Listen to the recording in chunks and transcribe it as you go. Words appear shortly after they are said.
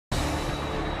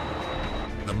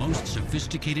the most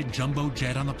sophisticated jumbo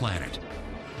jet on the planet.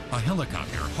 A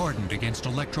helicopter hardened against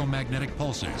electromagnetic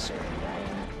pulses.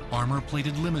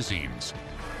 Armor-plated limousines.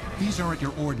 These aren't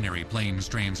your ordinary planes,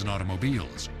 trains, and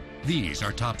automobiles. These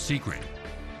are top secret.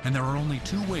 And there are only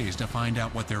two ways to find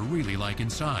out what they're really like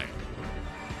inside.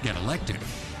 Get elected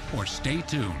or stay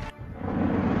tuned.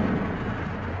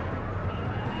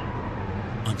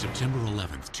 On September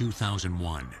 11th,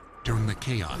 2001, during the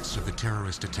chaos of the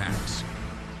terrorist attacks,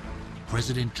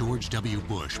 President George W.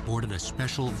 Bush boarded a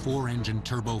special 4-engine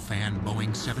turbofan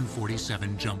Boeing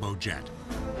 747 jumbo jet.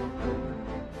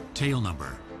 Tail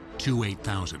number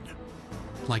 28000.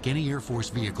 Like any Air Force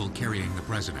vehicle carrying the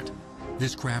president,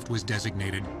 this craft was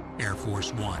designated Air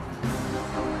Force One.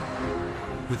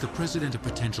 With the president a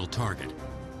potential target,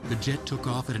 the jet took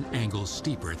off at an angle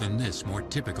steeper than this more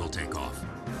typical takeoff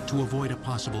to avoid a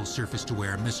possible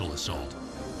surface-to-air missile assault.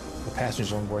 The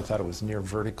passengers on board thought it was near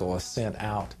vertical ascent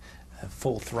out,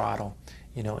 full throttle,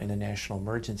 in a national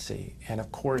emergency. And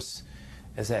of course,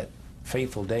 as that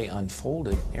fateful day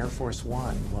unfolded, Air Force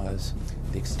One was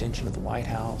the extension of the White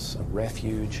House, a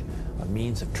refuge, a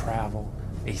means of travel,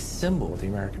 a symbol of the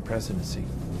American presidency.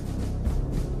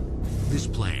 This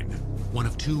plane, one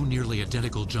of two nearly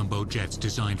identical jumbo jets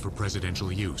designed for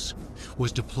presidential use,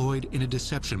 was deployed in a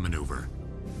deception maneuver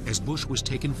as Bush was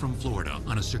taken from Florida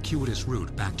on a circuitous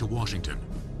route back to Washington.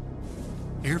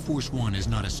 Air Force One is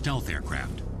not a stealth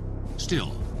aircraft.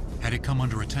 Still, had it come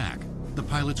under attack, the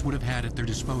pilots would have had at their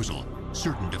disposal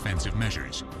certain defensive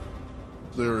measures.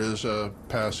 There is a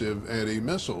passive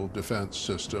anti-missile defense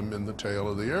system in the tail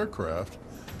of the aircraft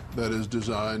that is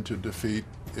designed to defeat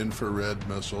infrared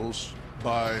missiles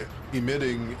by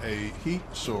emitting a heat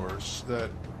source that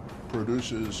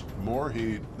produces more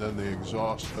heat than the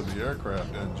exhaust of the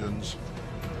aircraft engines.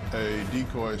 A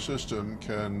decoy system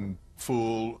can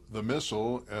fool the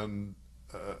missile and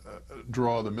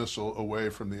draw the missile away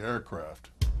from the aircraft.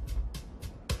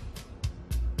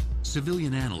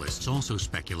 Civilian analysts also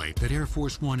speculate that Air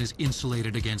Force One is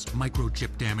insulated against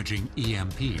microchip damaging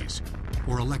EMPs,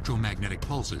 or electromagnetic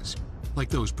pulses, like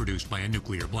those produced by a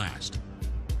nuclear blast.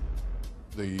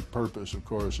 The purpose, of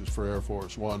course, is for Air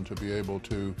Force One to be able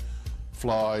to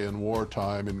fly in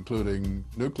wartime, including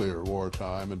nuclear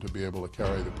wartime, and to be able to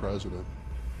carry the president.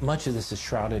 Much of this is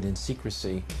shrouded in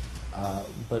secrecy,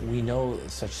 but we know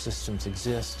such systems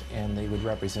exist, and they would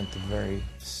represent the very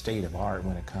state of art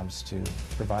when it comes to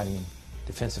providing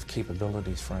defensive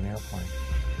capabilities for an airplane.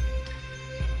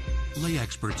 Lay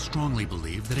experts strongly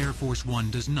believe that Air Force One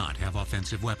does not have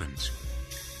offensive weapons.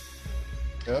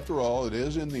 After all, it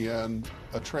is in the end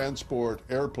a transport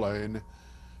airplane,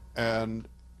 and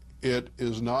it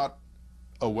is not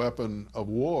a weapon of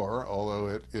war,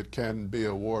 although it can be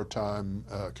a wartime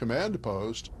command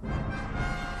post.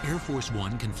 Air Force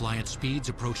One can fly at speeds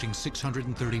approaching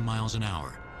 630 miles an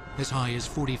hour, as high as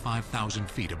 45,000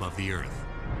 feet above the Earth.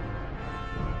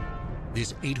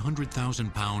 This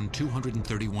 800,000-pound,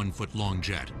 231-foot-long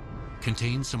jet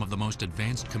contains some of the most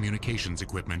advanced communications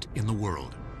equipment in the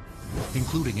world,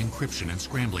 including encryption and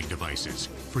scrambling devices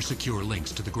for secure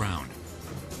links to the ground.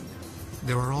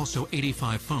 There are also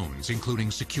 85 phones, including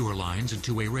secure lines and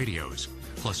two-way radios,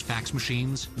 plus fax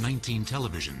machines, 19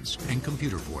 televisions, and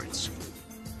computer ports.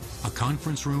 A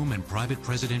conference room and private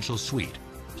presidential suite,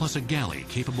 plus a galley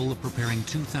capable of preparing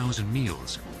 2,000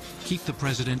 meals, keep the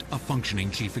president a functioning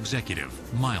chief executive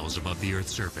miles above the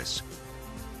Earth's surface.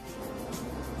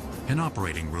 An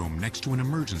operating room next to an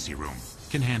emergency room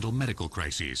can handle medical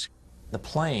crises. The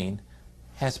plane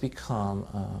has become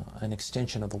an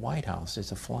extension of the White House.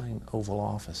 It's a flying Oval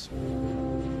Office.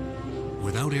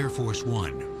 Without Air Force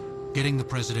One, getting the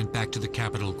president back to the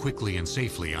Capitol quickly and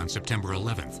safely on September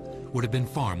 11th would have been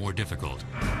far more difficult.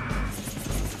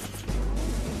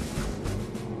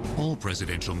 All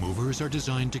presidential movers are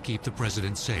designed to keep the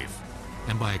president safe,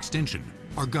 and by extension,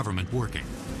 our government working.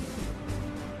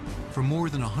 For more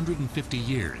than 150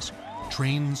 years,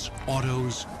 trains,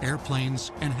 autos,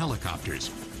 airplanes, and helicopters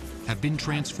have been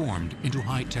transformed into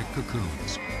high-tech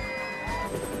cocoons.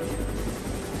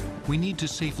 We need to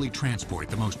safely transport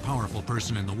the most powerful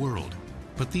person in the world,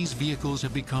 but these vehicles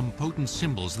have become potent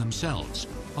symbols themselves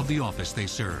of the office they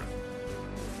serve.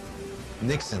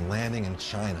 Nixon landing in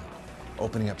China,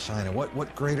 opening up China.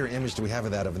 What greater image do we have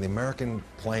of that, of the American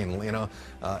plane?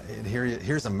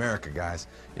 Here's America, guys,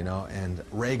 and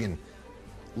Reagan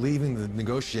leaving the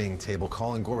negotiating table,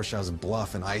 calling Gorbachev's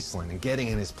bluff in Iceland and getting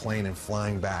in his plane and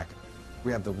flying back.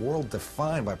 We have the world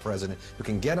defined by a president who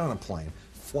can get on a plane,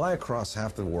 fly across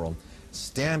half the world,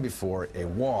 stand before a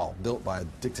wall built by a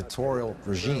dictatorial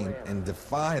regime and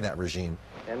defy that regime.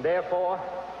 And therefore,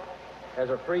 as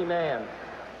a free man,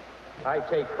 I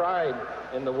take pride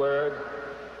in the words,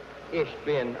 Ich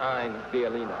bin ein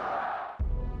Berliner.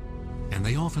 And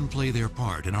they often play their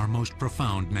part in our most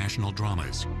profound national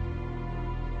dramas.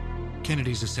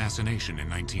 Kennedy's assassination in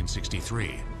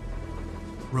 1963,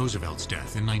 Roosevelt's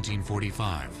death in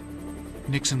 1945,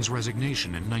 Nixon's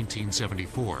resignation in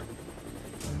 1974.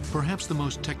 Perhaps the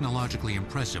most technologically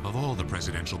impressive of all the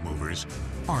presidential movers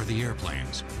are the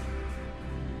airplanes.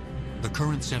 The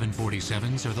current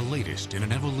 747s are the latest in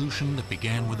an evolution that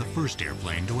began with the first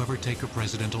airplane to ever take a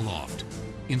president aloft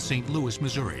in St. Louis,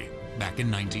 Missouri, back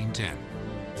in 1910.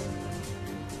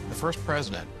 The first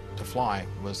president to fly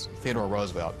was Theodore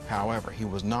Roosevelt. However, he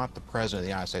was not the president of the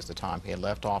United States at the time. He had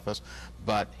left office,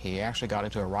 but he actually got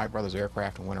into a Wright Brothers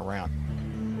aircraft and went around.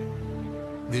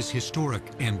 This historic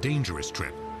and dangerous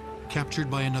trip,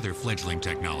 captured by another fledgling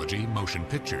technology, motion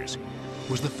pictures,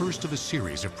 was the first of a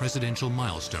series of presidential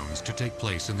milestones to take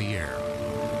place in the air.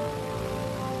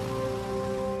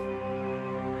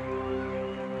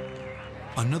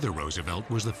 Another Roosevelt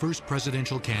was the first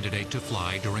presidential candidate to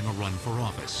fly during a run for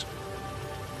office.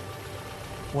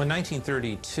 When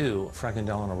 1932, Franklin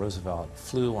Delano Roosevelt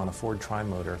flew on a Ford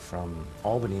Trimotor from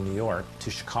Albany, New York,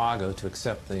 to Chicago to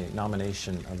accept the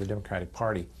nomination of the Democratic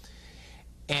Party.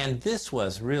 And this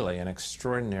was really an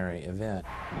extraordinary event.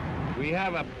 We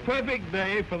have a perfect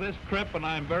day for this trip, and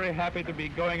I'm very happy to be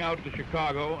going out to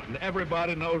Chicago, and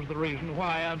everybody knows the reason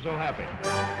why I'm so happy.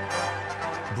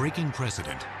 Breaking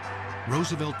precedent,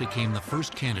 Roosevelt became the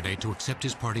first candidate to accept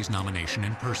his party's nomination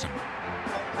in person.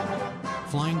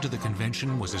 Flying to the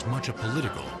convention was as much a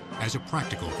political as a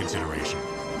practical consideration.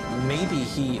 Maybe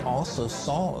he also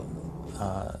saw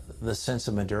the sense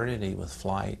of modernity with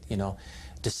flight, you know,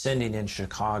 descending in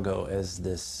Chicago as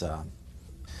this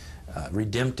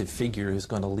redemptive figure who's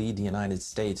going to lead the United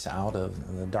States out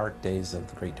of the dark days of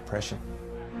the Great Depression.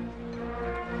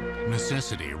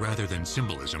 Necessity rather than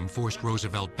symbolism forced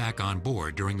Roosevelt back on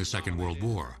board during the Second World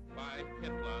War.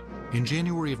 In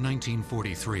January of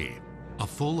 1943, a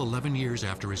full 11 years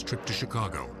after his trip to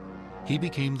Chicago, he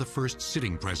became the first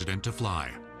sitting president to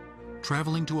fly,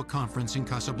 traveling to a conference in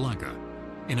Casablanca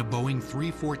in a Boeing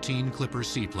 314 Clipper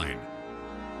seaplane.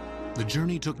 The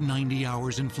journey took 90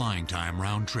 hours in flying time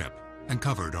round trip and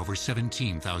covered over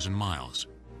 17,000 miles.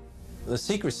 The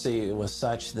secrecy was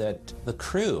such that the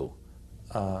crew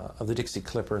of the Dixie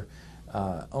Clipper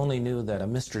only knew that a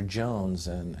Mr. Jones,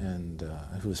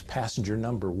 who was passenger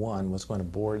number 1, was going to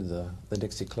board the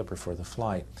Dixie Clipper for the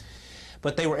flight.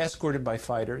 But they were escorted by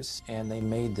fighters, and they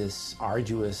made this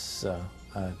arduous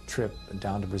trip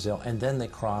down to Brazil, and then they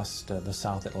crossed the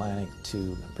South Atlantic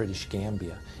to British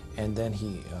Gambia, and then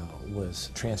he was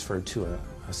transferred to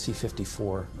a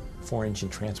C-54 4-engine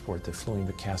transport that flew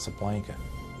into Casablanca.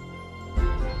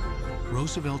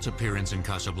 Roosevelt's appearance in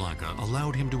Casablanca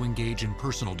allowed him to engage in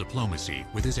personal diplomacy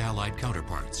with his Allied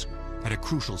counterparts at a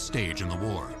crucial stage in the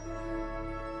war.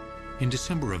 In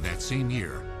December of that same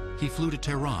year, he flew to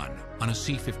Tehran on a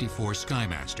C-54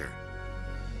 Skymaster.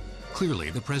 Clearly,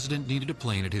 the president needed a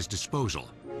plane at his disposal,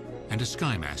 and a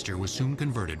Skymaster was soon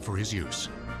converted for his use.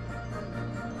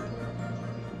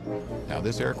 Now,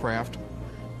 this aircraft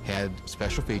had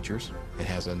special features. It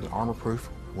has an armor-proof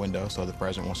window, so if the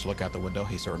president wants to look out the window,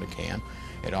 he certainly can.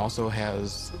 It also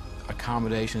has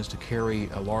accommodations to carry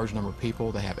a large number of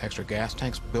people. They have extra gas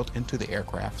tanks built into the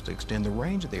aircraft to extend the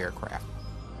range of the aircraft.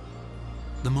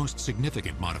 The most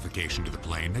significant modification to the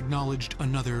plane acknowledged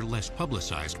another, less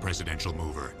publicized presidential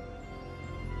mover: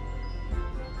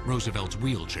 Roosevelt's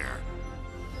wheelchair.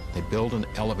 They build an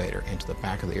elevator into the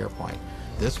back of the airplane.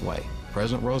 This way,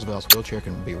 President Roosevelt's wheelchair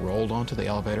can be rolled onto the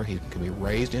elevator. He can be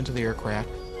raised into the aircraft.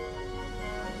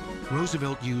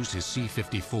 Roosevelt used his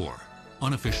C-54,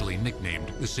 unofficially nicknamed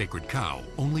the Sacred Cow,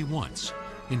 only once,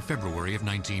 in February of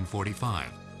 1945,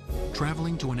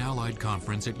 traveling to an Allied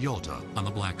conference at Yalta on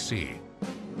the Black Sea.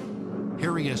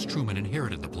 Harry S. Truman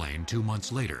inherited the plane 2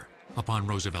 months later, upon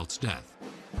Roosevelt's death.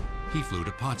 He flew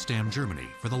to Potsdam, Germany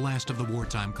for the last of the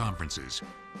wartime conferences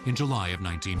in July of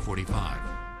 1945.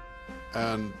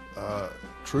 And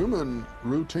Truman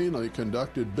routinely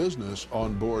conducted business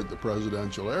on board the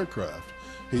presidential aircraft.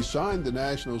 He signed the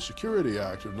National Security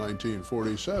Act of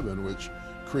 1947, which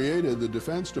created the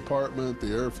Defense Department,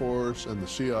 the Air Force, and the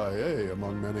CIA,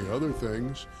 among many other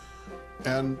things.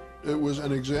 And it was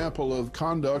an example of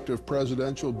conduct of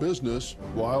presidential business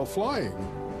while flying.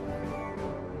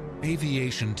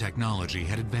 Aviation technology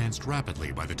had advanced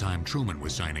rapidly by the time Truman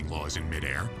was signing laws in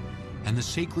midair, and the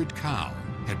Sacred Cow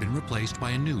had been replaced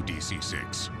by a new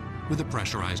DC-6 with a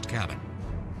pressurized cabin.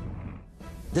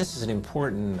 This is an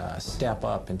important step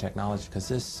up in technology because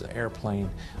this airplane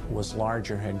was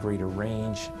larger, had greater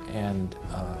range, and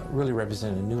really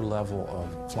represented a new level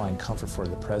of flying comfort for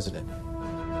the president.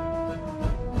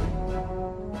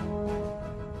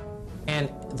 And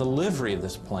the livery of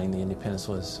this plane, the Independence,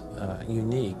 was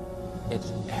unique. It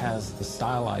has the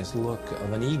stylized look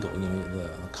of an eagle. You know, the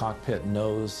cockpit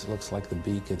nose looks like the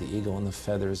beak of the eagle and the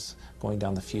feathers going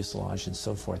down the fuselage and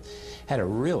so forth. Had a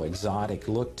real exotic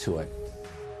look to it.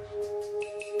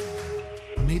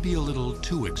 Maybe a little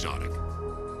too exotic.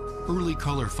 Early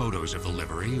color photos of the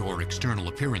livery or external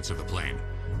appearance of the plane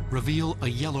reveal a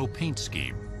yellow paint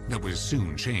scheme that was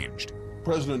soon changed.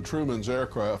 President Truman's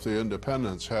aircraft, the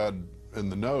Independence, had in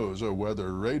the nose a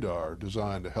weather radar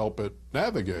designed to help it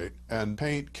navigate. And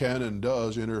paint can and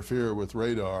does interfere with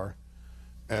radar,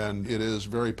 and it is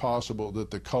very possible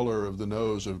that the color of the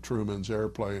nose of Truman's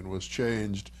airplane was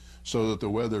changed so that the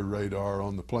weather radar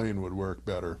on the plane would work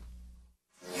better.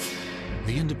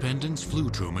 The Independence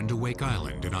flew Truman to Wake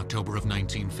Island in October of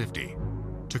 1950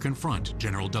 to confront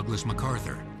General Douglas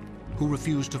MacArthur, who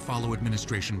refused to follow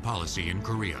administration policy in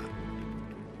Korea.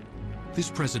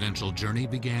 This presidential journey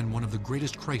began one of the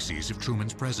greatest crises of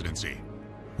Truman's presidency,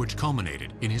 which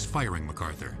culminated in his firing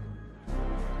MacArthur.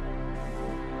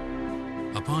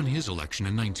 Upon his election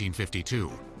in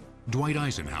 1952, Dwight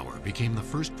Eisenhower became the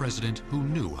first president who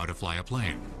knew how to fly a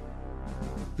plane.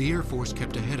 The Air Force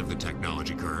kept ahead of the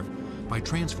technology curve by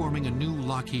transforming a new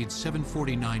Lockheed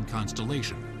 749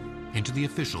 Constellation into the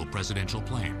official presidential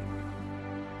plane.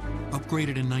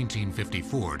 Upgraded in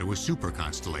 1954 to a Super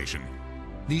Constellation,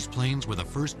 these planes were the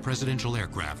first presidential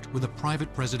aircraft with a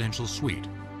private presidential suite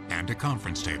and a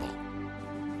conference table.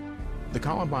 The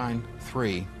Columbine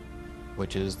 3,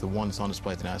 which is the one that's on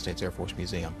display at the United States Air Force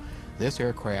Museum, this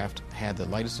aircraft had the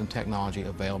latest in technology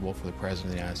available for the President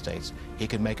of the United States. He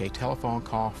could make a telephone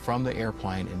call from the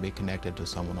airplane and be connected to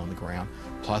someone on the ground.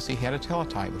 Plus, he had a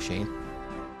teletype machine.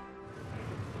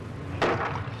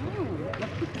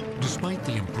 Despite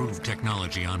the improved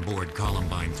technology on board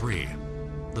Columbine 3,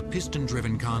 the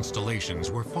piston-driven Constellations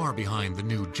were far behind the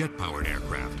new jet-powered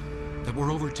aircraft that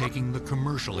were overtaking the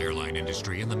commercial airline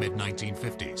industry in the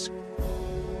mid-1950s.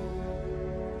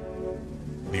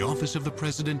 The Office of the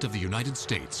President of the United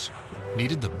States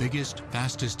needed the biggest,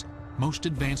 fastest, most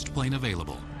advanced plane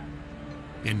available.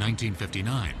 In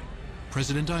 1959,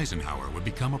 President Eisenhower would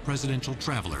become a presidential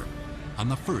traveler on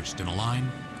the first in a line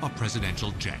of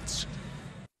presidential jets.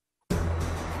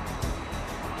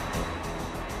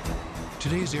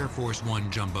 Today's Air Force One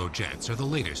jumbo jets are the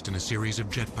latest in a series of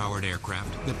jet-powered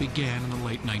aircraft that began in the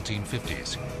late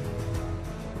 1950s.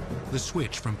 The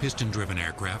switch from piston-driven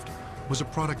aircraft was a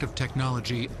product of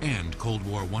technology and Cold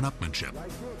War one-upmanship.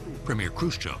 Premier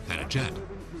Khrushchev had a jet.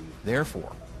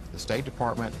 Therefore, the State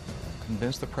Department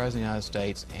convinced the President of the United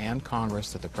States and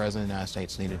Congress that the President of the United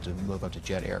States needed to move up to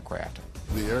jet aircraft.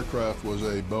 The aircraft was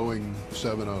a Boeing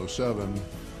 707,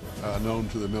 known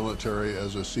to the military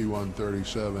as a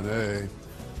C-137A.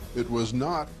 It was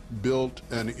not built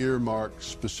and earmarked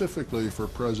specifically for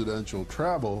presidential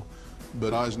travel,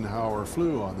 but Eisenhower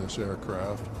flew on this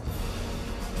aircraft.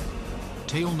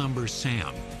 Tail number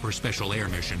SAM for Special Air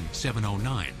Mission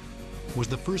 709 was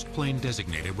the first plane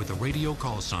designated with a radio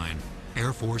call sign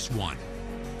Air Force One.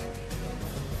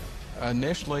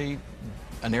 Initially,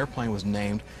 an airplane was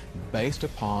named based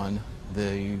upon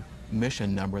the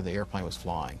mission number the airplane was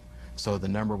flying, so the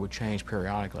number would change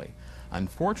periodically.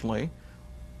 Unfortunately,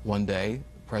 one day,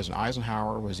 President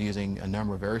Eisenhower was using a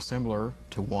number very similar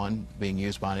to one being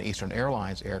used by an Eastern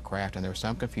Airlines aircraft, and there was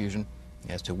some confusion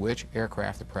as to which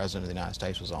aircraft the President of the United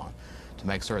States was on. To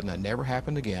make certain that never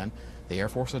happened again, the Air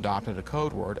Force adopted a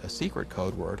code word, a secret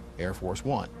code word, Air Force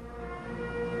One.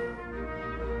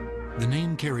 The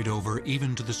name carried over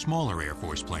even to the smaller Air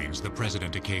Force planes the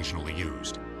President occasionally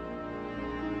used.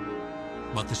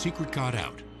 But the secret got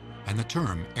out, and the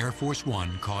term Air Force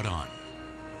One caught on.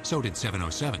 So did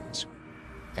 707s.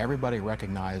 Everybody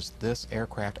recognized this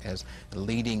aircraft as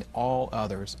leading all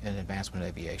others in advancement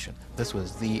aviation. This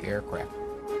was the aircraft.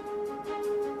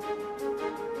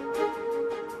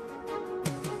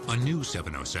 A new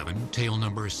 707, tail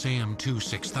number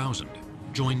SAM-26000,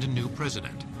 joined a new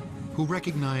president, who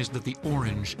recognized that the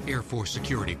orange Air Force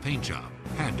security paint job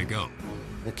had to go.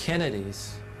 The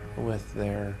Kennedys, with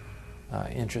their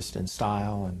interest in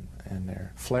style and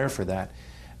their flair for that,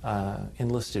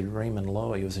 enlisted Raymond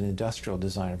Loewy, who was an industrial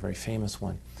designer, a very famous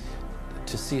one,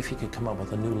 to see if he could come up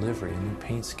with a new livery, a new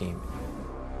paint scheme.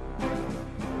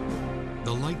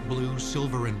 The light blue,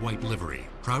 silver, and white livery,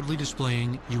 proudly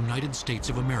displaying United States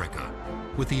of America,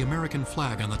 with the American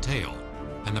flag on the tail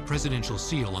and the presidential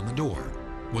seal on the door,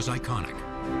 was iconic.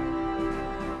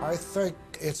 I think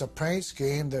it's a paint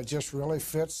scheme that just really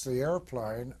fits the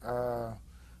airplane.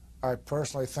 I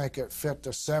personally think it fit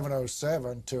the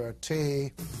 707 to a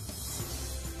T.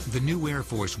 The new Air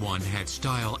Force One had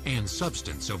style and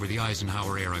substance over the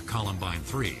Eisenhower-era Columbine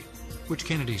III, which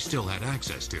Kennedy still had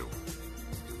access to.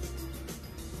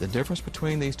 The difference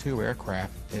between these two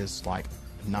aircraft is like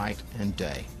night and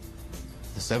day.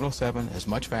 The 707 is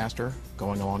much faster,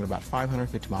 going along at about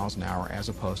 550 miles an hour as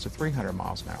opposed to 300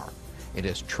 miles an hour. It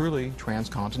is truly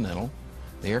transcontinental.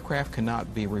 The aircraft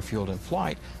cannot be refueled in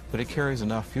flight, but it carries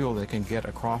enough fuel that it can get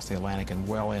across the Atlantic and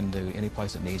well into any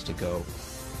place it needs to go.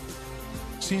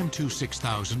 SAM-2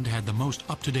 6000 had the most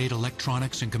up-to-date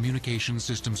electronics and communication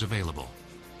systems available.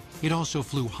 It also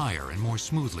flew higher and more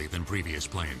smoothly than previous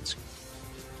planes.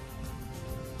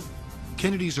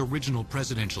 Kennedy's original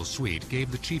presidential suite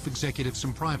gave the chief executive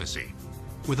some privacy,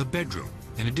 with a bedroom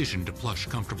in addition to plush,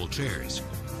 comfortable chairs.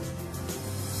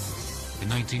 In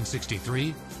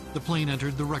 1963, the plane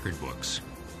entered the record books.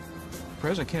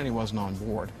 President Kennedy wasn't on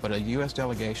board, but a U.S.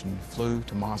 delegation flew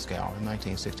to Moscow in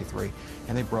 1963,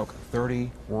 and they broke 30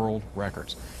 world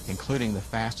records, including the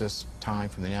fastest time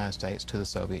from the United States to the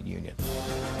Soviet Union.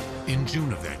 In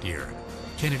June of that year,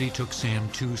 Kennedy took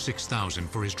SAM-2 6000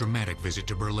 for his dramatic visit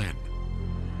to Berlin.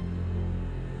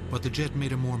 But the jet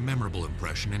made a more memorable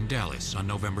impression in Dallas on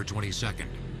November 22nd.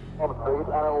 And it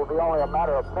will be only a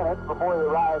matter of minutes before he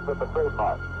arrives at the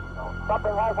trademark.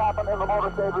 Something has happened in the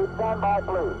motor stage. Stand by,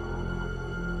 please.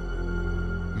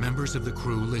 Members of the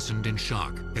crew listened in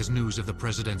shock as news of the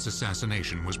president's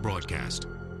assassination was broadcast.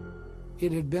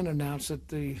 It had been announced that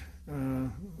they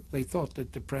thought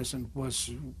that the president was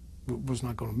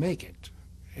not going to make it,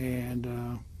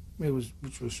 and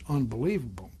which was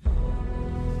unbelievable.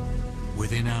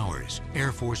 Within hours,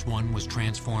 Air Force One was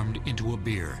transformed into a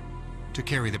beer to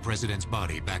carry the president's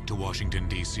body back to Washington,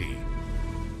 D.C.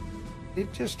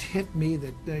 It just hit me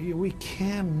that we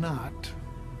cannot,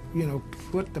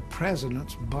 put the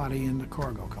president's body in the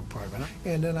cargo compartment.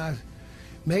 And then I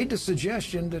made the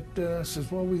suggestion that says,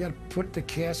 well, we got to put the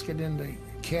casket in the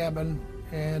cabin,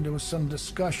 and there was some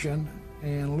discussion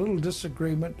and a little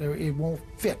disagreement. It won't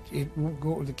fit. It won't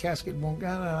go. The casket won't go.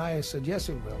 And I said, yes,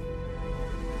 it will.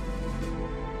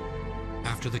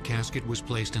 After the casket was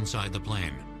placed inside the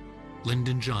plane,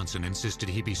 Lyndon Johnson insisted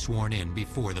he be sworn in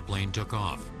before the plane took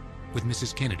off, with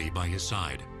Mrs. Kennedy by his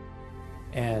side.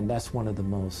 And that's one of the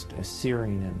most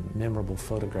searing and memorable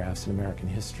photographs in American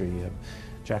history of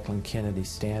Jacqueline Kennedy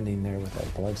standing there with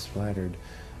that blood-splattered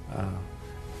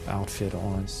outfit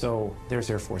on. So there's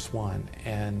Air Force One,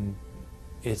 and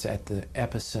it's at the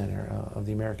epicenter of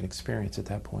the American experience at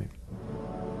that point.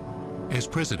 As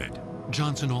president,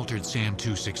 Johnson altered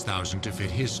SAM-2 6000 to fit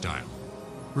his style,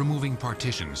 removing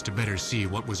partitions to better see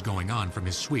what was going on from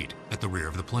his suite at the rear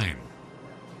of the plane.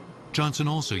 Johnson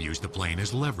also used the plane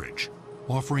as leverage,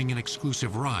 offering an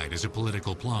exclusive ride as a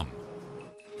political plum.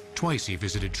 Twice he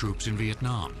visited troops in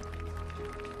Vietnam.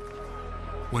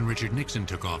 When Richard Nixon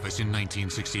took office in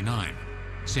 1969,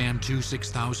 SAM-2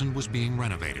 6000 was being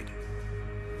renovated.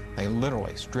 They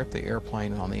literally stripped the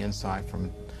airplane on the inside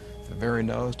from the very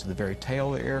nose to the very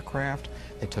tail of the aircraft.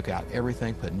 They took out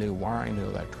everything, put new wiring, new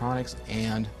electronics,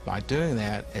 and by doing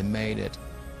that, it made it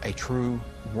a true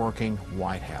working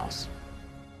White House.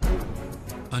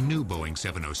 A new Boeing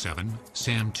 707,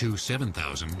 SAM-2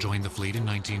 7000, joined the fleet in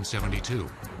 1972,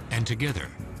 and together,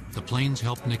 the planes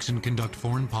helped Nixon conduct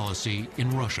foreign policy in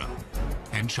Russia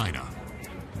and China.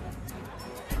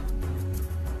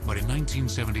 But in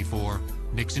 1974,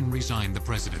 Nixon resigned the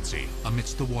presidency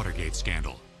amidst the Watergate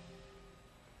scandal.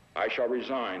 I shall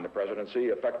resign the presidency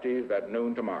effective at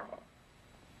noon tomorrow.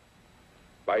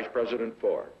 Vice President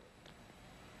Ford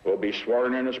will be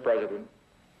sworn in as president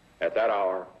at that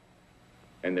hour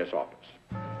in this office.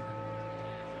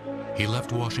 He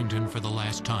left Washington for the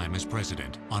last time as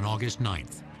president on August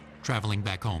 9th, traveling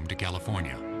back home to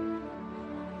California.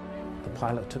 The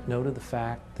pilot took note of the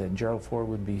fact that Gerald Ford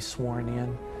would be sworn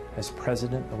in as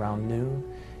president around noon,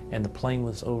 and the plane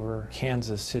was over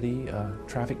Kansas City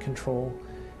traffic control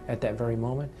at that very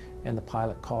moment, and the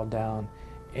pilot called down,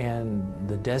 and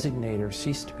the designator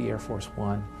ceased to be Air Force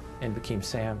One and became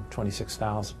SAM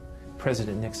 26000.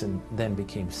 President Nixon then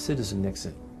became Citizen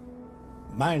Nixon.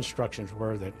 My instructions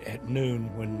were that at noon,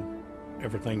 when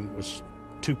everything was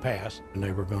to pass, and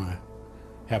they were going to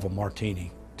have a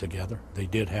martini together. They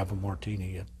did have a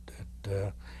martini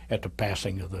at the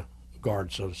passing of the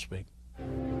guard, so to speak.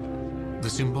 The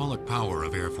symbolic power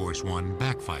of Air Force One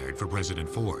backfired for President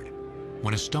Ford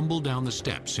when a stumble down the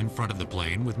steps in front of the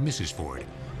plane with Mrs. Ford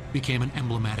became an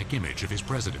emblematic image of his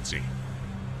presidency.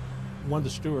 One of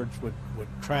the stewards would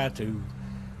try to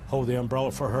hold the umbrella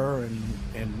for her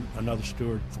and another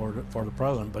steward for the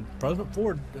president. But President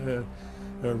Ford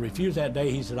refused that day.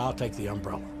 He said, "I'll take the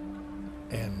umbrella."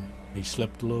 And he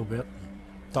slipped a little bit.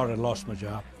 Thought I'd lost my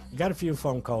job. Got a few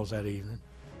phone calls that evening.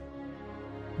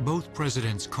 Both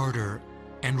Presidents Carter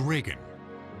and Reagan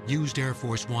used Air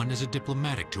Force One as a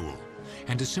diplomatic tool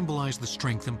and to symbolize the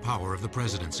strength and power of the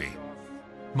presidency.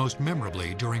 Most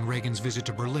memorably during Reagan's visit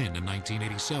to Berlin in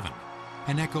 1987,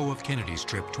 an echo of Kennedy's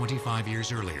trip 25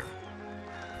 years earlier.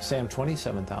 Sam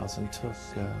 27,000 took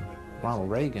Ronald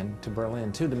Reagan to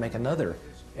Berlin, too, to make another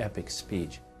epic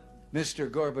speech. Mr.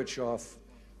 Gorbachev,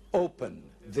 open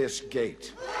this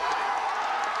gate.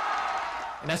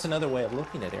 And that's another way of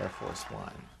looking at Air Force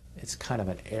One. It's kind of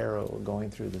an arrow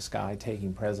going through the sky,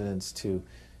 taking presidents to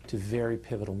very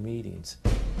pivotal meetings.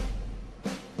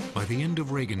 By the end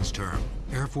of Reagan's term,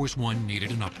 Air Force One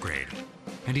needed an upgrade,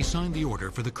 and he signed the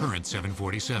order for the current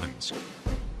 747s.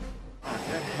 Oh,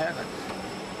 good heavens.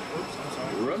 Oops, I'm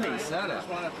sorry. Roomy setup. I just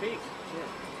want to peek.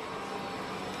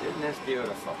 Isn't this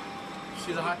beautiful?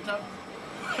 See the hot tub?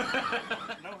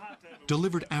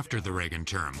 Delivered after the Reagan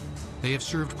term, they have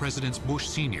served Presidents Bush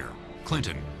Sr.,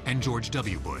 Clinton, and George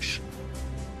W. Bush.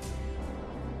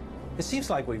 It seems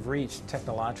like we've reached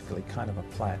technologically kind of a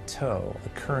plateau. The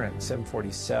current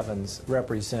 747s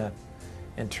represent,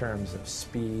 in terms of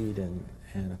speed and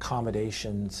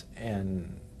accommodations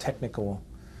and technical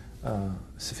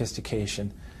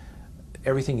sophistication,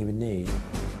 everything you would need.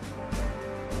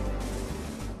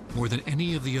 More than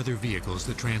any of the other vehicles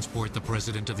that transport the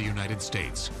President of the United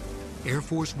States, Air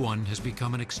Force One has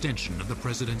become an extension of the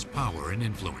President's power and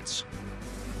influence.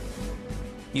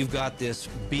 You've got this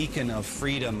beacon of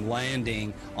freedom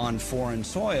landing on foreign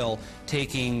soil,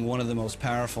 taking one of the most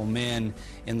powerful men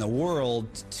in the world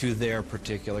to their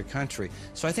particular country.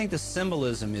 So I think the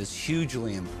symbolism is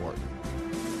hugely important.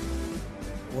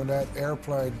 When that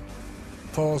airplane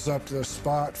pulls up to the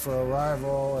spot for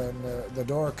arrival and the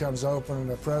door comes open and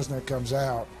the president comes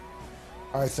out,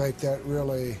 I think that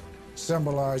really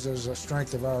symbolizes the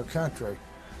strength of our country.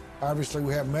 Obviously,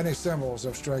 we have many symbols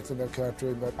of strength in the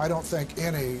country, but I don't think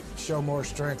any show more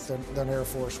strength than Air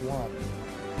Force One.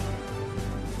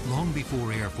 Long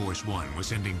before Air Force One was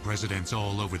sending presidents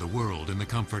all over the world in the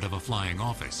comfort of a flying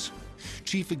office,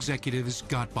 chief executives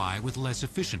got by with less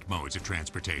efficient modes of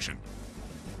transportation.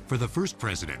 For the first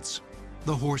presidents,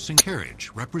 the horse and carriage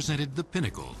represented the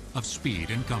pinnacle of speed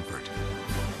and comfort.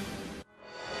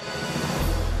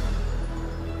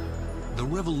 The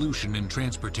revolution in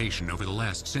transportation over the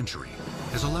last century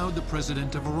has allowed the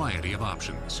president a variety of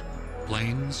options: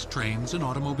 planes, trains, and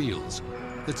automobiles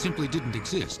that simply didn't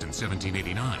exist in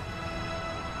 1789.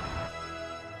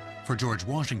 For George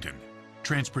Washington,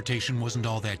 transportation wasn't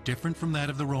all that different from that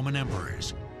of the Roman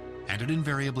emperors, and it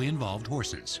invariably involved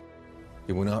horses.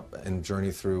 He went up and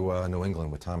journeyed through New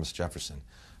England with Thomas Jefferson.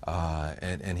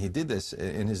 And he did this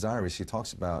in his diaries. He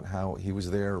talks about how he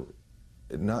was there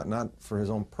not for his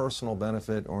own personal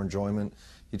benefit or enjoyment.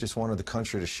 He just wanted the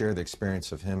country to share the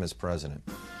experience of him as president.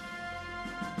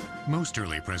 Most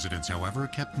early presidents, however,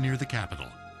 kept near the capital.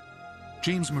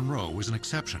 James Monroe was an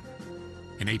exception.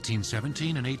 In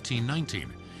 1817 and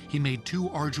 1819, he made 2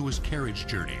 arduous carriage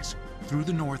journeys through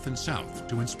the North and South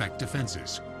to inspect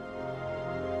defenses.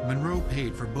 Monroe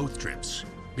paid for both trips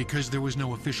because there was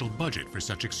no official budget for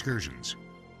such excursions.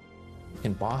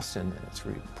 In Boston, it's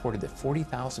reported that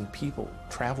 40,000 people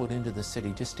traveled into the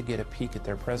city just to get a peek at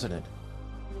their president.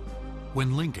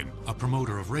 When Lincoln, a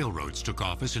promoter of railroads, took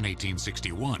office in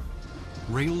 1861,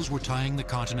 rails were tying the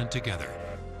continent together.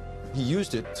 He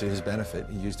used it to his benefit.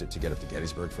 He used it to get up to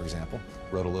Gettysburg, for example.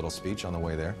 Wrote a little speech on the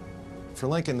way there. For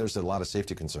Lincoln, there's a lot of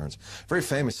safety concerns. Very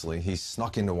famously, he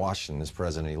snuck into Washington as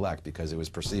president-elect because it was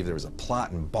perceived there was a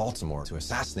plot in Baltimore to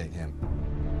assassinate him.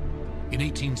 In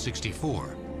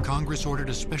 1864, Congress ordered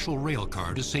a special rail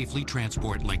car to safely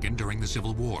transport Lincoln during the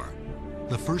Civil War,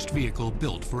 the first vehicle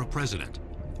built for a president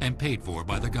and paid for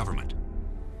by the government.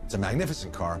 It's a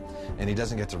magnificent car, and he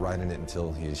doesn't get to ride in it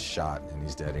until he's shot and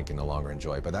he's dead and he can no longer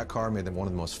enjoy it. But that car made one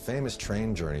of the most famous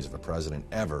train journeys of a president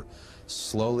ever,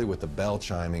 slowly with the bell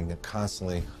chiming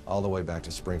constantly all the way back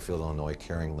to Springfield, Illinois,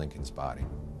 carrying Lincoln's body,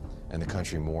 and the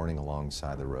country mourning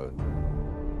alongside the road.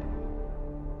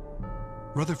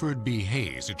 Rutherford B.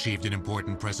 Hayes achieved an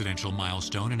important presidential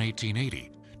milestone in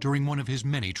 1880 during one of his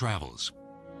many travels.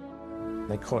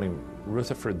 They called him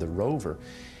Rutherford the Rover,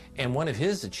 and one of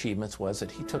his achievements was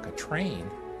that he took a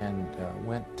train and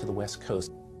went to the West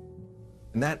Coast.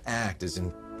 And that act is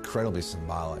incredibly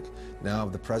symbolic. Now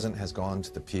the president has gone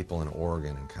to the people in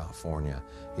Oregon and California.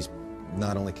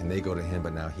 Not only can they go to him,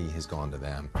 but now he has gone to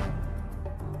them.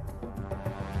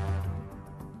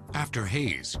 After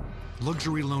Hayes,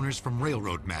 luxury loaners from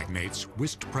railroad magnates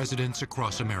whisked presidents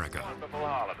across America.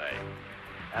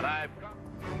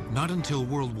 Not until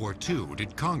World War II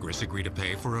did Congress agree to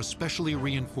pay for a specially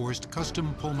reinforced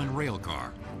custom Pullman rail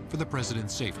car for the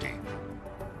president's safety.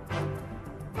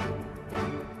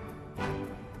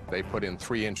 They put in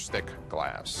 3-inch thick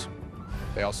glass.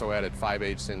 They also added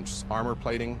 5/8-inch armor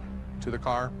plating to the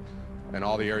car and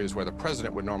all the areas where the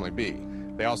president would normally be.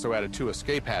 They also added 2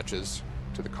 escape hatches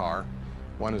to the car.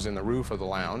 One is in the roof of the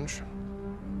lounge,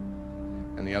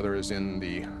 and the other is in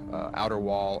the outer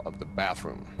wall of the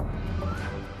bathroom.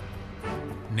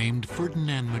 Named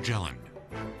Ferdinand Magellan,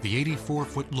 the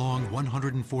 84-foot-long,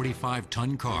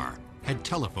 145-ton car had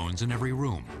telephones in every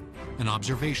room, an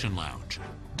observation lounge,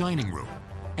 dining room,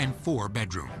 and 4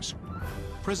 bedrooms.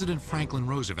 President Franklin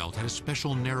Roosevelt had a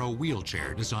special narrow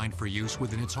wheelchair designed for use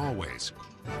within its hallways.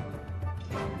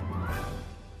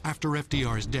 After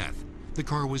FDR's death, the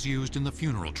car was used in the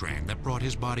funeral train that brought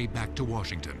his body back to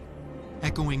Washington,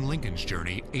 echoing Lincoln's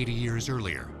journey 80 years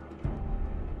earlier.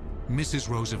 Mrs.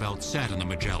 Roosevelt sat in the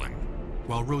Magellan,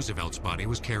 while Roosevelt's body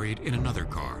was carried in another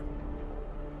car.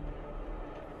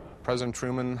 President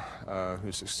Truman,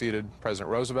 who succeeded President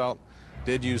Roosevelt,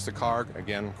 did use the car,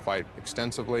 again, quite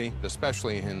extensively,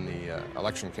 especially in the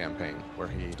election campaign, where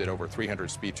he did over 300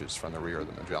 speeches from the rear of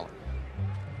the Magellan.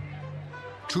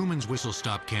 Truman's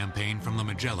whistle-stop campaign from the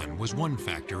Magellan was one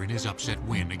factor in his upset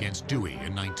win against Dewey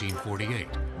in 1948.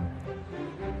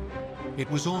 It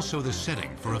was also the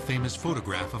setting for a famous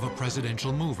photograph of a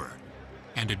presidential mover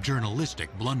and a journalistic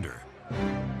blunder.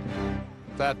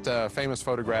 That famous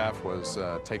photograph was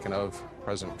taken of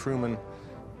President Truman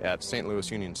at St. Louis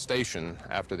Union Station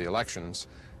after the elections,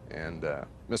 and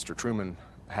Mr. Truman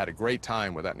had a great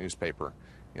time with that newspaper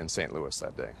in St. Louis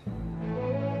that day.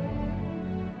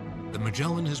 The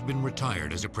Magellan has been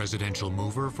retired as a presidential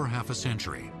mover for half a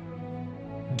century,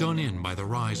 done in by the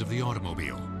rise of the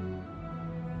automobile.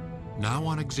 Now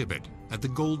on exhibit at the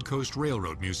Gold Coast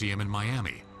Railroad Museum in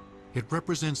Miami, it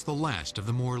represents the last of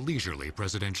the more leisurely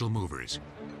presidential movers.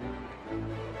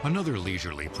 Another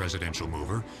leisurely presidential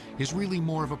mover is really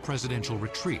more of a presidential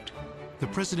retreat. The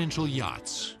presidential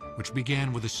yachts, which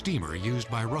began with a steamer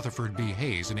used by Rutherford B.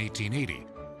 Hayes in 1880,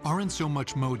 aren't so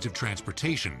much modes of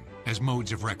transportation as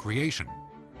modes of recreation.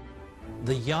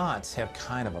 The yachts have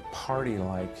kind of a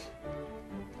party-like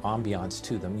ambiance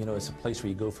to them. You know, it's a place where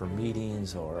you go for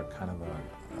meetings or kind of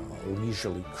a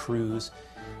leisurely cruise.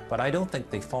 But I don't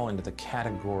think they fall into the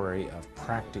category of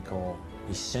practical,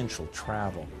 essential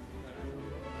travel.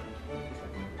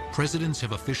 Presidents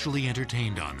have officially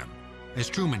entertained on them, as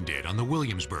Truman did on the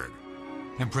Williamsburg,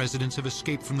 and presidents have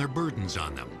escaped from their burdens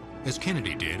on them, as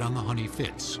Kennedy did on the Honey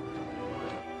Fitz.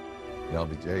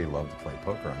 LBJ loved to play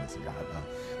poker on his yacht.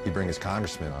 He'd bring his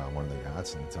congressman on one of the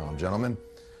yachts and tell him, "Gentlemen,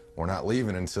 we're not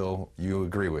leaving until you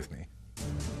agree with me."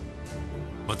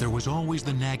 But there was always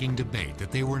the nagging debate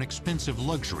that they were an expensive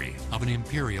luxury of an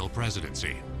imperial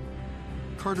presidency.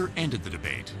 Carter ended the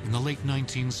debate in the late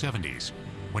 1970s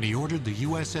when he ordered the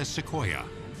USS Sequoia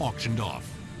auctioned off.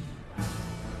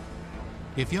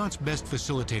 If yachts best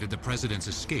facilitated the president's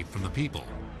escape from the people,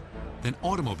 then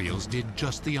automobiles did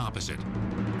just the opposite.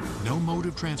 No mode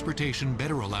of transportation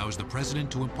better allows the president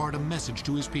to impart a message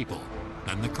to his people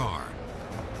than the car.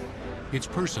 It's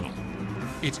personal,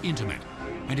 it's intimate,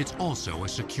 and it's also a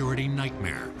security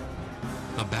nightmare.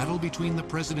 The battle between the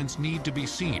president's need to be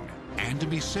seen and to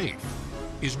be safe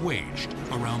is waged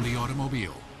around the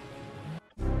automobile.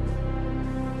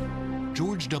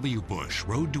 George W. Bush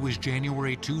rode to his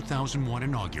January 2001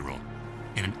 inaugural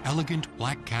in an elegant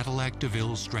black Cadillac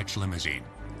DeVille stretch limousine.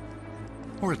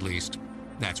 Or at least,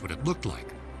 that's what it looked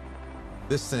like.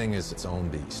 This thing is its own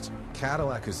beast.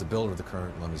 Cadillac, who's the builder of the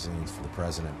current limousines for the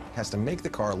president, has to make the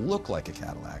car look like a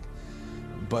Cadillac.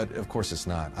 But of course it's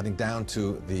not. I think down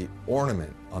to the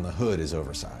ornament on the hood is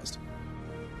oversized.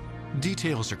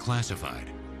 Details are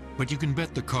classified, but you can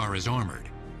bet the car is armored,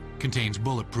 contains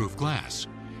bulletproof glass,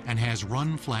 and has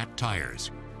run-flat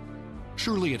tires.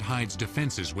 Surely it hides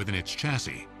defenses within its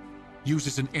chassis,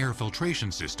 uses an air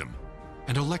filtration system,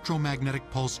 and electromagnetic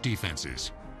pulse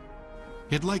defenses.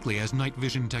 It likely has night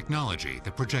vision technology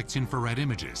that projects infrared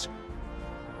images.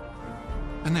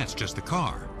 And that's just the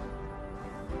car.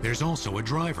 There's also a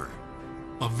driver,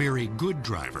 a very good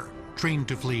driver, trained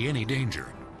to flee any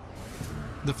danger.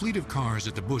 The fleet of cars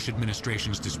at the Bush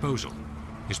administration's disposal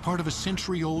is part of a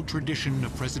century-old tradition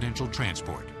of presidential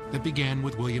transport that began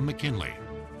with William McKinley,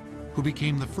 who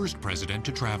became the first president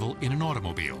to travel in an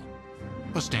automobile,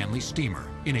 a Stanley steamer,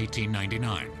 in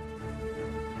 1899.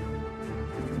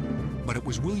 But it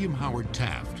was William Howard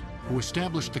Taft who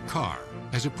established the car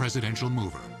as a presidential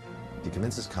mover. He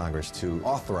convinces Congress to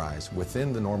authorize,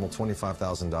 within the normal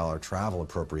 $25,000 travel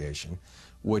appropriation,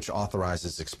 which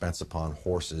authorizes expense upon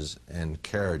horses and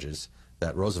carriages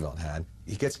that Roosevelt had,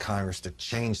 he gets Congress to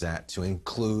change that to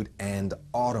include and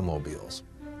automobiles.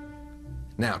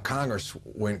 Now, Congress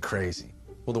went crazy.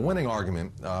 Well, the winning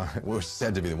argument, was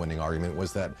said to be the winning argument,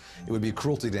 was that it would be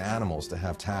cruelty to animals to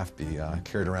have Taft be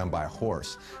carried around by a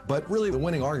horse. But really, the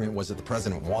winning argument was that the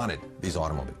president wanted these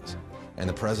automobiles, and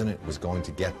the president was going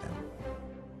to get them.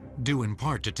 Due in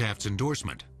part to Taft's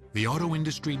endorsement, the auto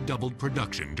industry doubled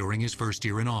production during his first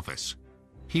year in office.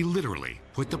 He literally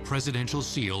put the presidential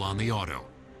seal on the auto,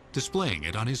 displaying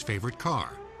it on his favorite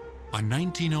car, a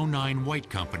 1909 White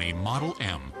Company Model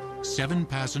M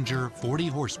 7-passenger,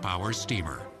 40-horsepower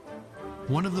steamer,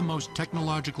 one of the most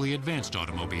technologically advanced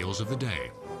automobiles of the day.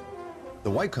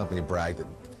 The White Company bragged that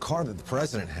the car that the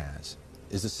president has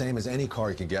is the same as any car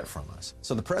he can get from us.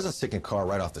 So the president's taking a car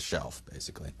right off the shelf,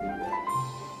 basically.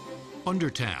 Under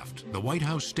Taft, the White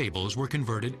House stables were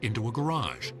converted into a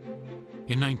garage.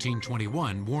 In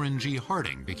 1921, Warren G.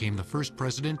 Harding became the first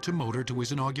president to motor to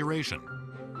his inauguration.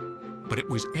 But it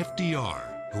was FDR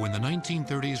who in the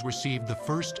 1930s received the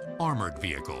first armored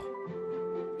vehicle,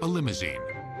 a limousine.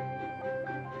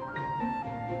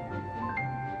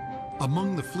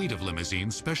 Among the fleet of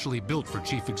limousines specially built for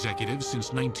chief executives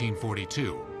since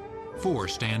 1942, 4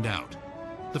 stand out.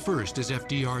 The first is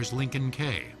FDR's Lincoln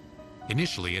K.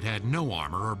 Initially, it had no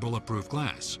armor or bulletproof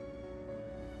glass.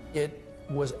 It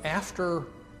was after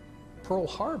Pearl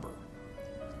Harbor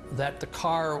that the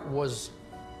car was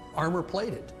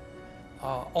armor-plated,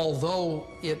 although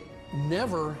it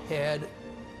never had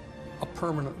a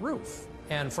permanent roof.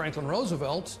 And Franklin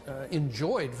Roosevelt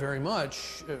enjoyed very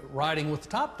much riding with the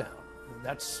top down.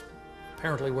 That's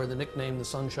apparently where the nickname the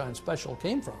Sunshine Special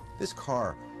came from. This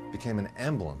car became an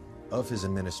emblem of his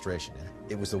administration.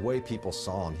 It was the way people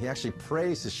saw him. He actually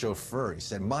praised his chauffeur. He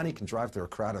said, Monty can drive through a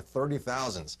crowd of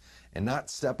 30,000s and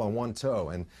not step on one toe.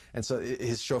 And so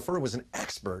his chauffeur was an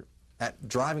expert at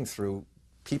driving through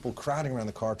people crowding around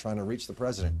the car trying to reach the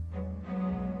president.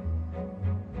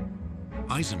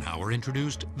 Eisenhower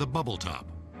introduced the bubble top,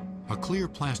 a clear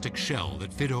plastic shell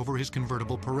that fit over his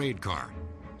convertible parade car,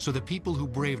 so that people who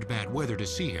braved bad weather to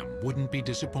see him wouldn't be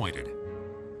disappointed.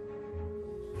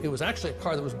 It was actually a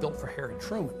car that was built for Harry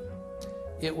Truman.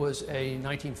 It was a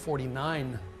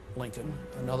 1949 Lincoln,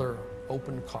 another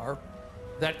open car.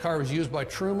 That car was used by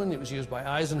Truman, it was used by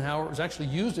Eisenhower, it was actually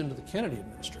used into the Kennedy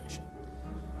administration.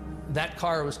 That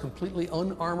car was completely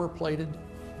un-armor plated,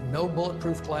 no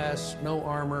bulletproof glass, no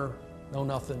armor, no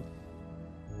nothing.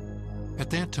 At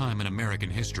that time in American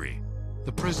history,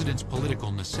 the president's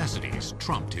political necessities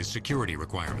trumped his security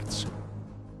requirements.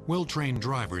 Well-trained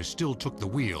drivers still took the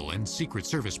wheel and Secret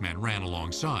Service men ran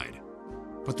alongside.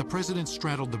 But the president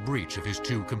straddled the breach of his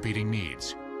 2 competing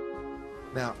needs.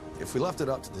 Now, if we left it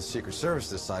up to the Secret Service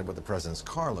to decide what the president's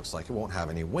car looks like, it won't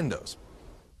have any windows.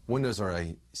 Windows are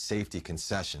a safety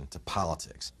concession to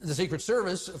politics. The Secret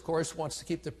Service, of course, wants to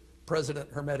keep the president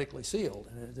hermetically sealed,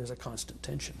 and there's a constant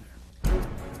tension there.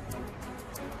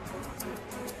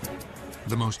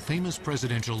 The most famous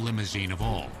presidential limousine of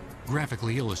all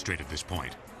graphically illustrated this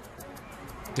point.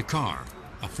 The car,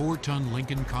 a 4-ton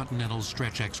Lincoln Continental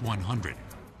Stretch X100,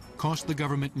 cost the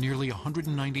government nearly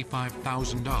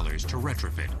 $195,000 to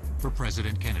retrofit for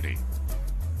President Kennedy.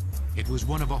 It was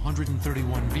one of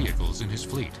 131 vehicles in his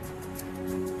fleet.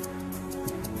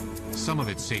 Some of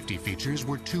its safety features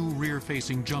were 2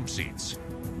 rear-facing jump seats,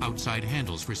 outside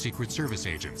handles for Secret Service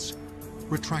agents,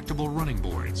 retractable running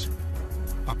boards,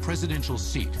 a presidential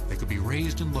seat that could be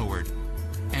raised and lowered,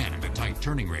 and a tight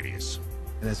turning radius.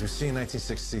 And as we see in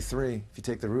 1963, if you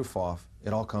take the roof off,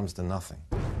 it all comes to nothing.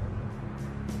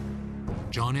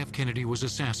 John F. Kennedy was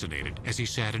assassinated as he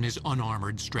sat in his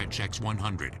unarmored Stretch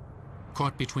X100,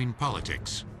 caught between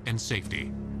politics and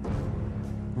safety.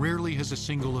 Rarely has a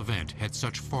single event had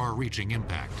such far-reaching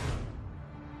impact.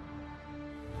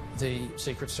 The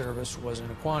Secret Service was in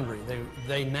a quandary.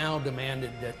 They now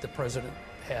demanded that the president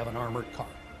have an armored car.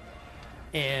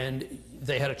 And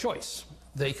they had a choice.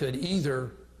 They could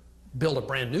either build a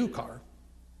brand new car,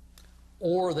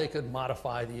 or they could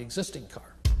modify the existing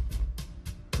car.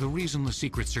 The reason the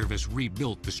Secret Service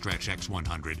rebuilt the Stretch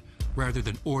X100 rather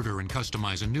than order and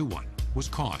customize a new one was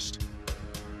cost.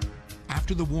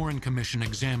 After the Warren Commission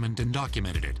examined and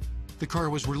documented it, the car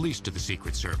was released to the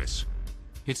Secret Service.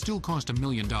 It still cost $1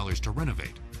 million to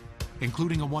renovate,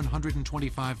 including a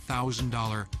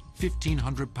 $125,000,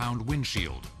 1,500-pound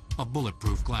windshield of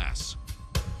bulletproof glass.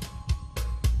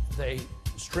 They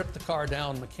stripped the car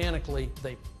down mechanically.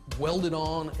 They welded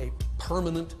on a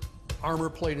permanent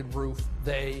armor-plated roof.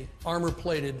 They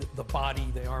armor-plated the body.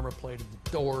 They armor-plated the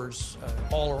doors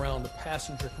all around the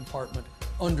passenger compartment,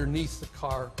 underneath the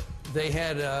car. They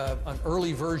had an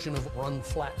early version of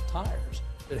run-flat tires.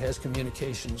 It has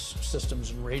communications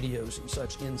systems and radios and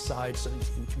such inside so you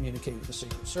can communicate with the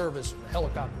Secret Service and the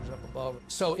helicopters up above.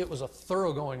 So it was a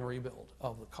thoroughgoing rebuild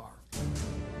of the car.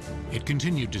 It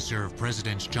continued to serve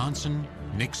Presidents Johnson,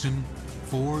 Nixon,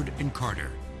 Ford, and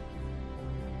Carter.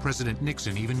 President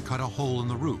Nixon even cut a hole in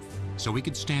the roof so he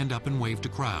could stand up and wave to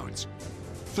crowds,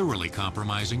 thoroughly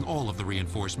compromising all of the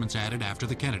reinforcements added after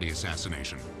the Kennedy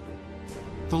assassination.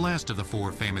 The last of the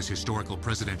 4 famous historical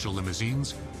presidential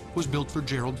limousines was built for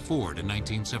Gerald Ford in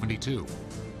 1972.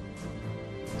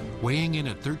 Weighing in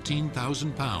at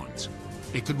 13,000 pounds,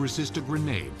 it could resist a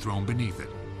grenade thrown beneath it.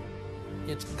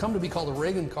 It's come to be called the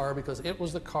Reagan car because it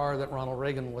was the car that Ronald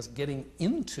Reagan was getting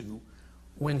into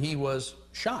when he was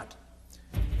shot.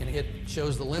 And it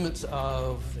shows the limits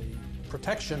of the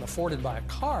protection afforded by a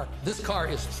car. This car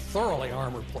is thoroughly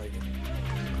armor-plated.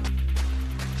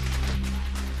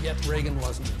 Yet Reagan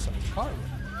wasn't inside the car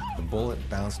yet. The bullet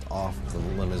bounced off the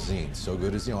limousine. So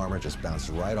good as the armor, just bounced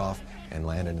right off and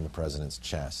landed in the president's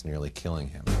chest, nearly killing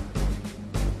him.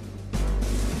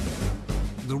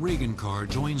 The Reagan car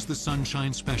joins the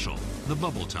Sunshine Special, the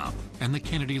Bubble Top, and the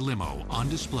Kennedy Limo on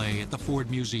display at the Ford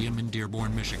Museum in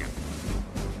Dearborn, Michigan.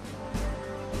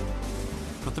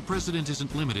 But the president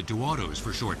isn't limited to autos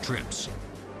for short trips.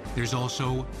 There's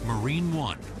also Marine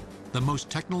One, the most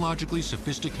technologically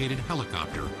sophisticated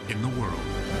helicopter in the world.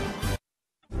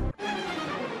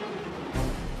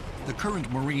 The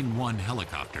current Marine One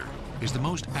helicopter is the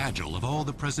most agile of all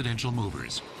the presidential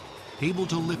movers, able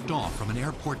to lift off from an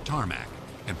airport tarmac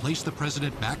and place the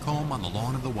president back home on the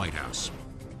lawn of the White House.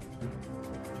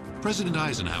 President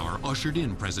Eisenhower ushered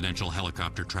in presidential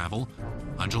helicopter travel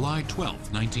on July 12,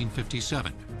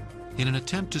 1957, in an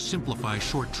attempt to simplify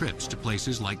short trips to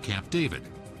places like Camp David,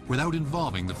 without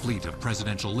involving the fleet of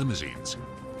presidential limousines.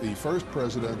 The first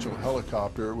presidential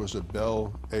helicopter was a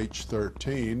Bell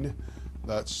H-13.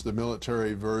 That's the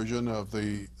military version of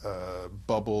the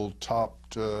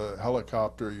bubble-topped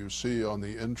helicopter you see on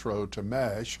the intro to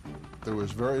MASH. There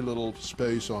was very little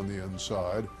space on the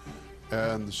inside,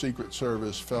 and the Secret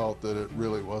Service felt that it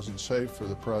really wasn't safe for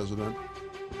the president.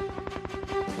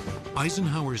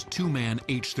 Eisenhower's 2-man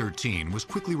H-13 was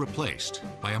quickly replaced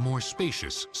by a more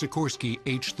spacious Sikorsky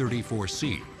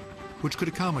H-34C, which could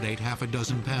accommodate half a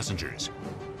dozen passengers.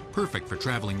 Perfect for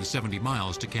traveling the 70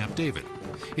 miles to Camp David.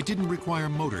 It didn't require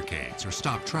motorcades or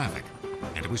stop traffic,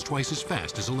 and it was twice as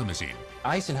fast as a limousine.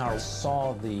 Eisenhower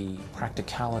saw the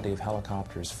practicality of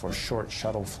helicopters for short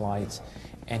shuttle flights,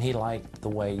 and he liked the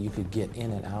way you could get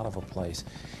in and out of a place.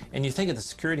 And you think of the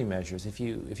security measures. If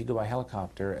you go by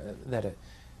helicopter, that it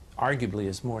arguably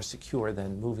is more secure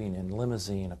than moving in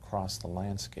limousine across the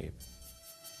landscape.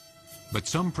 But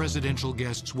some presidential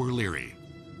guests were leery.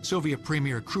 Soviet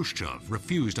Premier Khrushchev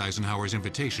refused Eisenhower's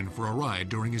invitation for a ride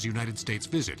during his United States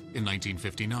visit in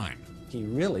 1959. He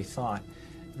really thought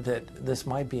that this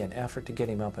might be an effort to get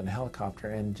him up in a helicopter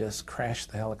and just crash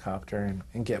the helicopter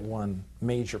and get one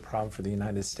major problem for the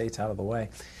United States out of the way.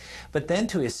 But then,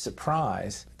 to his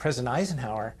surprise, President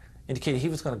Eisenhower indicated he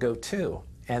was going to go too.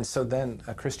 And so then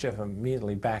Khrushchev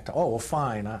immediately backed, oh, well,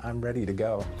 fine, I'm ready to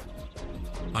go.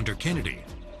 Under Kennedy,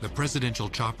 the presidential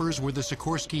choppers were the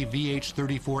Sikorsky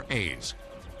VH-34As,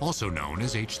 also known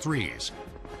as H-3s.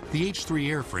 The H-3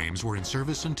 airframes were in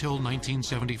service until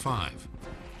 1975.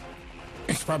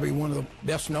 It's probably one of the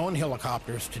best-known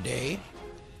helicopters today.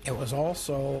 It was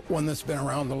also one that's been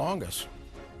around the longest.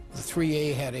 The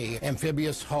 3A had an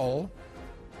amphibious hull,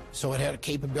 so it had a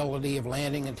capability of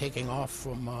landing and taking off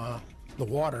from the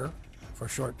water for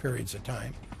short periods of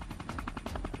time.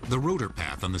 The rotor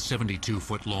path on the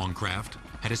 72-foot-long craft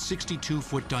had a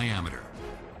 62-foot diameter.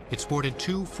 It sported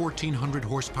two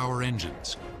 1,400-horsepower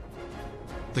engines.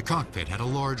 The cockpit had a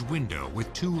large window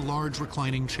with two large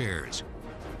reclining chairs,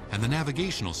 and the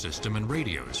navigational system and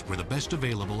radios were the best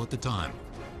available at the time.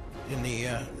 In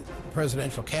the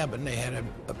presidential cabin, they had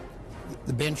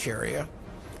the bench area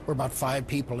where about 5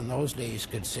 people in those days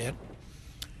could sit.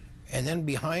 And then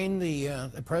behind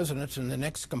the presidents in the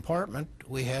next compartment,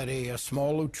 we had a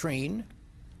small latrine.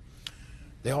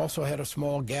 They also had a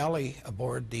small galley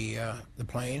aboard the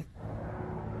plane.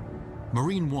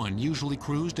 Marine One usually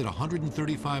cruised at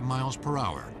 135 miles per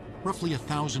hour, roughly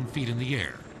 1,000 feet in the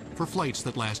air, for flights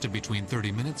that lasted between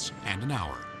 30 minutes and an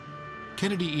hour.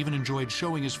 Kennedy even enjoyed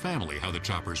showing his family how the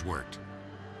choppers worked.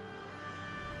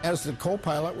 As the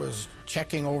co-pilot was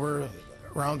checking over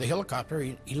around the helicopter,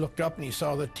 he looked up and he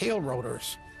saw the tail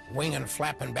rotors winging,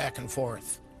 flapping back and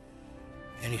forth.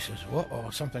 And he says, whoa,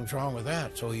 something's wrong with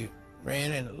that. So he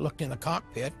ran and looked in the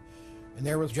cockpit, and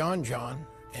there was John John.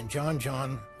 And John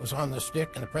John was on the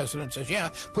stick, and the president says, yeah,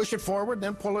 push it forward,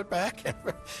 then pull it back.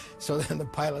 So then the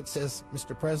pilot says,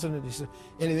 Mr. President, he says,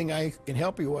 anything I can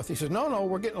help you with? He says, no,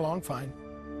 we're getting along fine.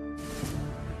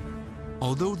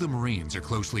 Although the Marines are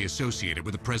closely associated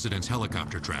with the president's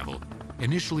helicopter travel,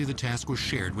 initially the task was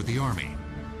shared with the Army.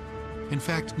 In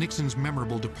fact, Nixon's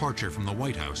memorable departure from the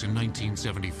White House in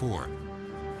 1974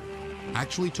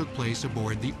 actually took place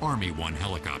aboard the Army One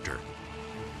helicopter.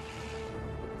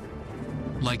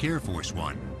 Like Air Force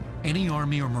One, any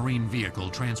Army or Marine vehicle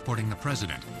transporting the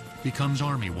president becomes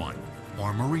Army One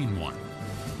or Marine One.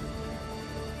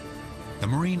 The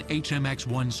Marine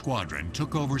HMX-1 squadron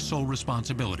took over sole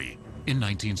responsibility in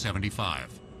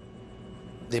 1975.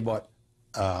 They bought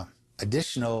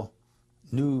additional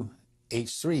new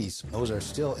H-3s. Those are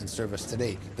still in service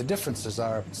today. The differences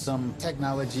are some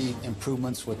technology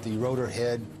improvements with the rotor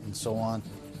head and so on,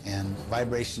 and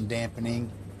vibration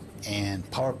dampening, and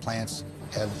power plants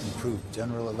have improved.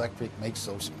 General Electric makes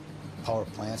those power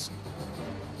plants.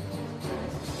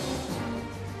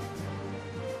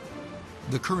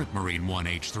 The current Marine One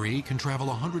H-3 can travel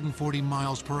 140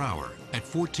 miles per hour at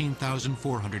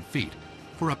 14,400 feet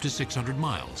for up to 600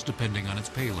 miles, depending on its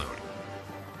payload.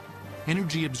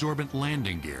 Energy-absorbent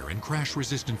landing gear and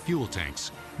crash-resistant fuel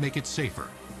tanks make it safer.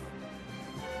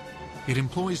 It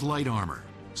employs light armor,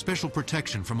 special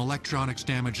protection from electronics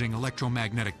damaging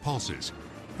electromagnetic pulses,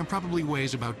 and probably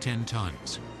weighs about 10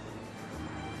 tons.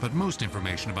 But most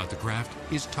information about the craft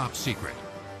is top secret.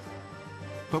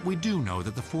 But we do know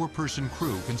that the 4-person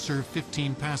crew can serve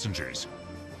 15 passengers.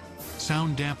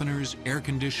 Sound dampeners, air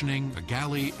conditioning, a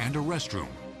galley, and a restroom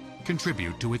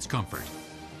contribute to its comfort.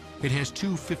 It has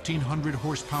two 1,500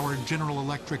 horsepower General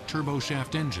Electric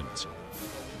turboshaft engines,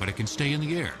 but it can stay in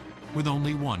the air with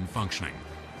only one functioning.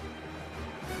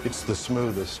 It's the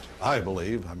smoothest, I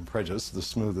believe, I'm prejudiced, the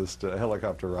smoothest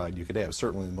helicopter ride you could have,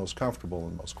 certainly the most comfortable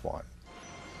and most quiet.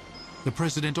 The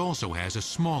president also has a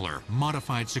smaller,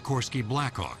 modified Sikorsky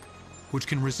Blackhawk, which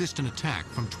can resist an attack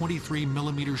from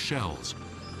 23mm shells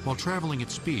while traveling at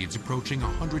speeds approaching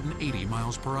 180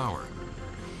 miles per hour.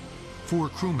 4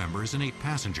 crew members and 8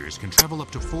 passengers can travel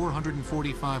up to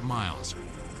 445 miles,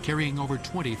 carrying over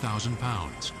 20,000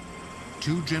 pounds.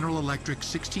 2 General Electric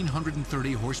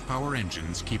 1,630 horsepower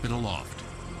engines keep it aloft.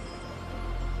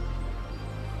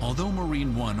 Although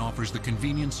Marine One offers the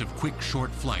convenience of quick,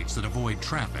 short flights that avoid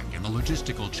traffic and the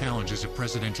logistical challenges of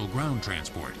presidential ground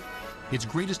transport, its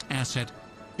greatest asset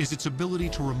is its ability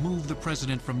to remove the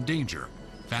president from danger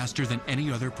faster than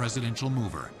any other presidential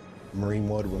mover. Marine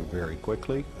One went very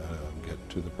quickly, get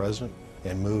to the president,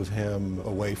 and move him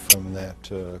away from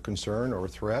that concern or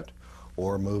threat,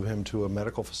 or move him to a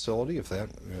medical facility if that,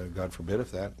 God forbid,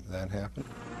 if that happened.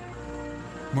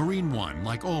 Marine One,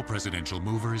 like all presidential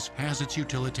movers, has its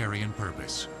utilitarian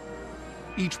purpose.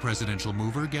 Each presidential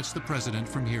mover gets the president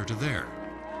from here to there.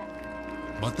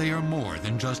 But they are more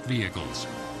than just vehicles.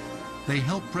 They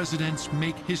help presidents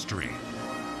make history.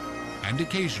 And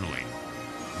occasionally,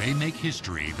 they make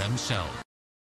history themselves.